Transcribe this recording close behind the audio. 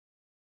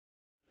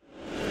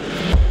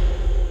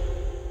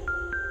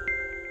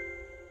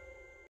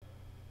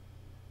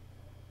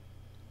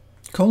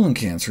Colon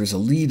cancer is a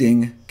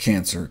leading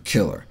cancer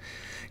killer.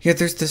 Yet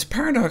there's this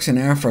paradox in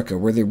Africa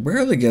where they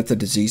rarely get the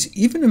disease,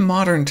 even in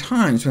modern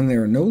times when they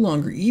are no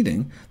longer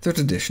eating their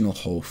traditional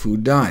whole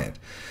food diet.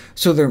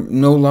 So they're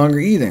no longer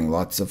eating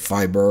lots of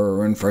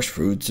fiber and fresh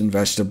fruits and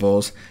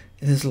vegetables.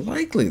 It is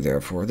likely,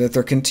 therefore, that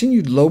their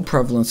continued low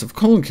prevalence of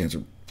colon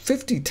cancer,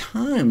 50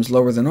 times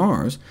lower than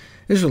ours,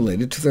 is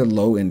related to their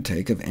low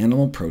intake of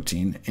animal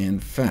protein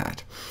and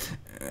fat.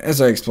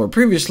 As I explored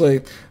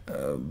previously,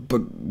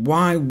 but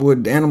why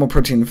would animal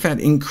protein and fat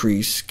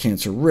increase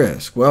cancer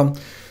risk? Well,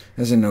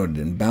 as I noted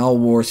in Bowel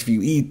Wars, if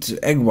you eat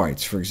egg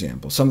whites, for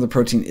example, some of the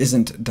protein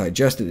isn't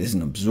digested,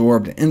 isn't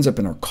absorbed, it ends up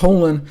in our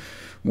colon,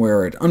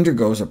 where it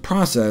undergoes a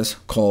process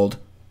called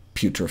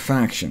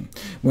putrefaction.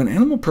 When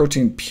animal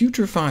protein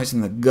putrefies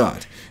in the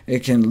gut,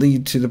 it can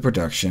lead to the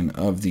production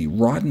of the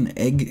rotten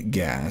egg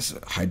gas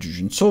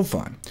hydrogen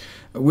sulfide,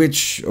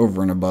 which,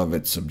 over and above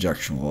its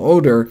objectionable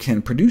odor,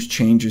 can produce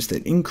changes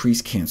that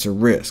increase cancer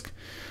risk.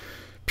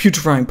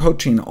 Putrefying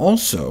protein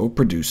also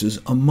produces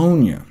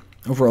ammonia.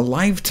 Over a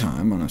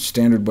lifetime on a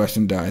standard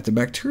Western diet, the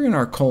bacteria in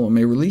our colon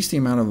may release the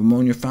amount of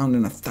ammonia found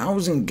in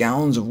 1,000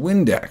 gallons of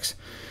Windex.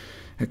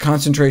 At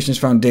concentrations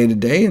found day to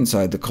day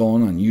inside the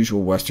colon on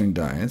usual Western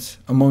diets,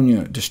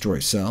 ammonia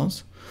destroys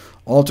cells,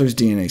 alters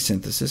DNA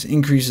synthesis,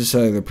 increases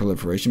cellular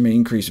proliferation, may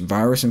increase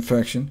virus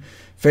infection,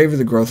 favor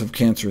the growth of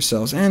cancerous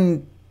cells,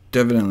 and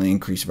evidently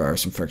increase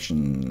virus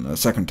infection a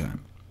second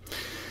time.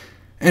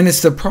 And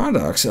it's the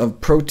products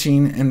of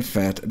protein and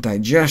fat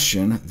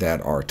digestion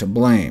that are to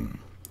blame,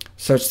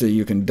 such that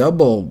you can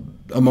double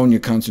ammonia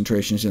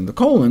concentrations in the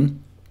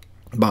colon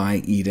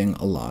by eating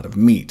a lot of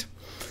meat.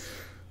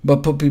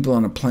 But put people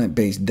on a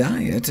plant-based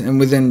diet, and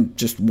within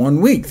just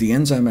 1 week, the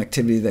enzyme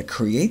activity that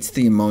creates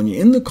the ammonia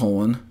in the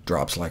colon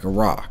drops like a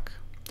rock.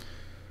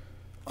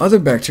 Other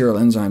bacterial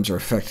enzymes are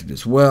affected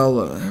as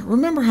well.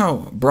 Remember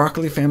how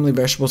broccoli family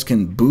vegetables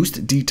can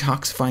boost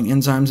detoxifying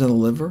enzymes in the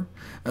liver?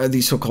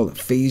 These so-called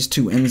phase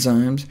 2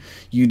 enzymes,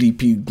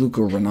 UDP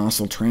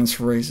glucuronyl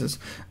transferases.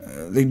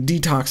 They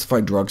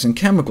detoxify drugs and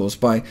chemicals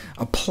by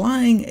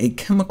applying a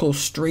chemical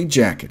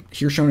straitjacket,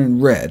 here shown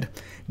in red,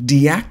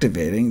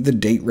 deactivating the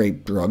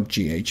date-rape drug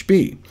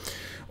GHB,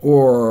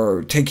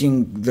 or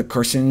taking the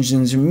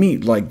carcinogens in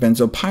meat like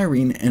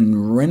benzopyrene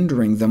and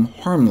rendering them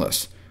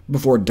harmless,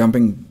 before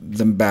dumping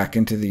them back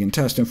into the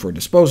intestine for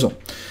disposal.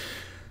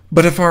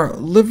 But if our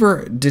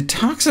liver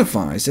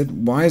detoxifies it,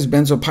 why is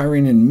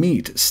benzopyrene in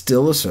meat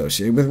still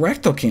associated with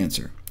rectal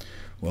cancer?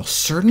 Well,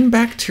 certain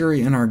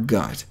bacteria in our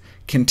gut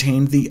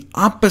contain the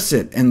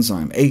opposite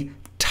enzyme, a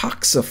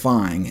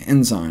toxifying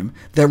enzyme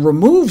that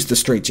removes the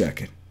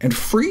straitjacket and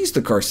frees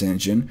the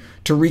carcinogen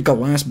to wreak a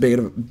last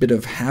bit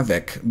of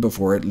havoc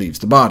before it leaves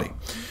the body.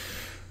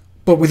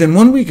 But within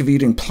 1 week of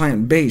eating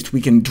plant-based,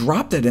 we can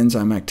drop that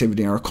enzyme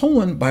activity in our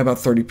colon by about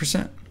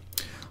 30%.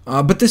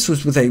 But this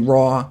was with a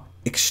raw,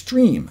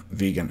 extreme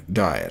vegan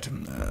diet.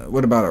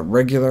 What about a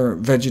regular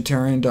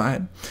vegetarian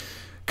diet?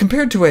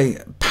 Compared to a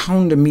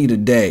pound of meat a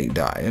day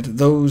diet,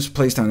 those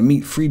placed on a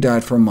meat-free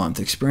diet for a month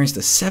experienced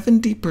a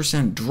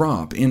 70%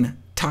 drop in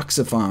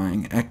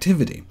toxifying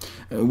activity,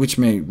 which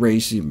may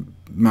raise the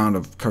amount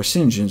of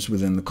carcinogens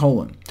within the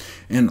colon.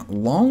 And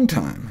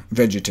long-time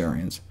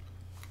vegetarians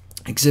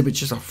exhibit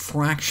just a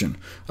fraction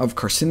of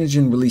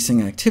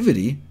carcinogen-releasing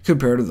activity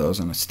compared to those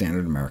on a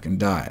standard American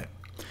diet.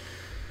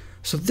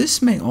 So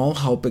this may all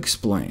help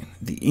explain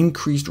the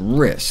increased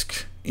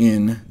risk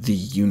in the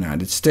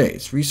United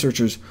States.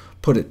 Researchers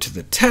put it to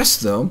the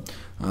test, though,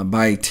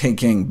 by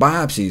taking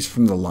biopsies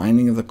from the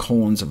lining of the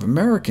colons of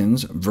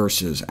Americans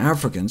versus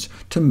Africans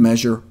to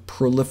measure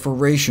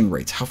proliferation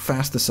rates, how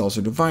fast the cells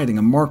are dividing,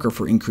 a marker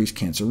for increased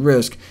cancer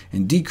risk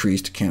and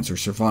decreased cancer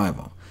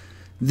survival.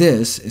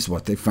 This is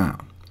what they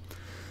found.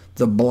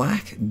 The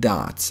black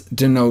dots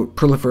denote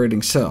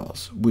proliferating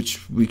cells,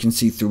 which we can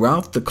see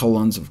throughout the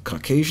colons of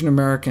Caucasian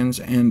Americans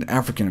and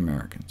African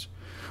Americans.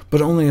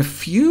 But only a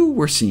few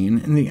were seen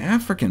in the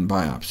African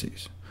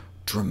biopsies,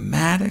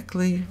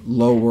 dramatically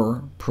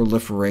lower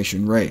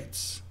proliferation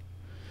rates.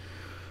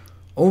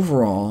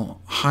 Overall,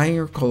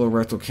 higher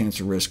colorectal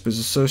cancer risk was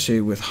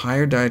associated with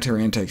higher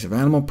dietary intakes of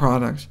animal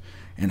products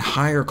and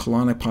higher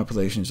colonic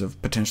populations of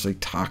potentially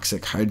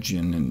toxic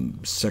hydrogen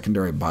and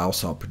secondary bile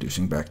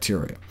salt-producing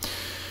bacteria.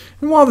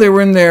 And while they were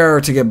in there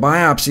to get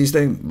biopsies,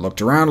 they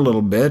looked around a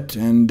little bit,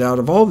 and out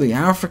of all the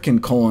African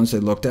colons they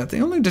looked at,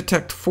 they only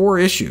detect 4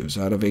 issues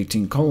out of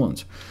 18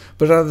 colons.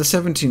 But out of the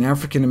 17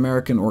 African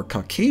American or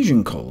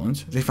Caucasian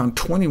colons, they found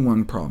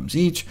 21 problems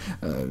each,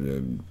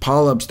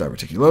 polyps,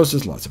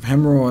 diverticulosis, lots of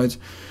hemorrhoids.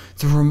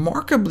 The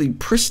remarkably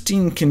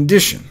pristine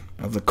condition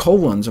of the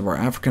colons of our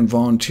African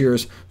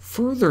volunteers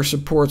further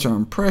supports our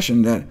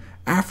impression that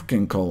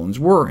African colons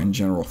were, in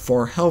general,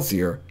 far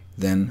healthier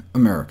than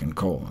American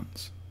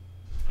colons.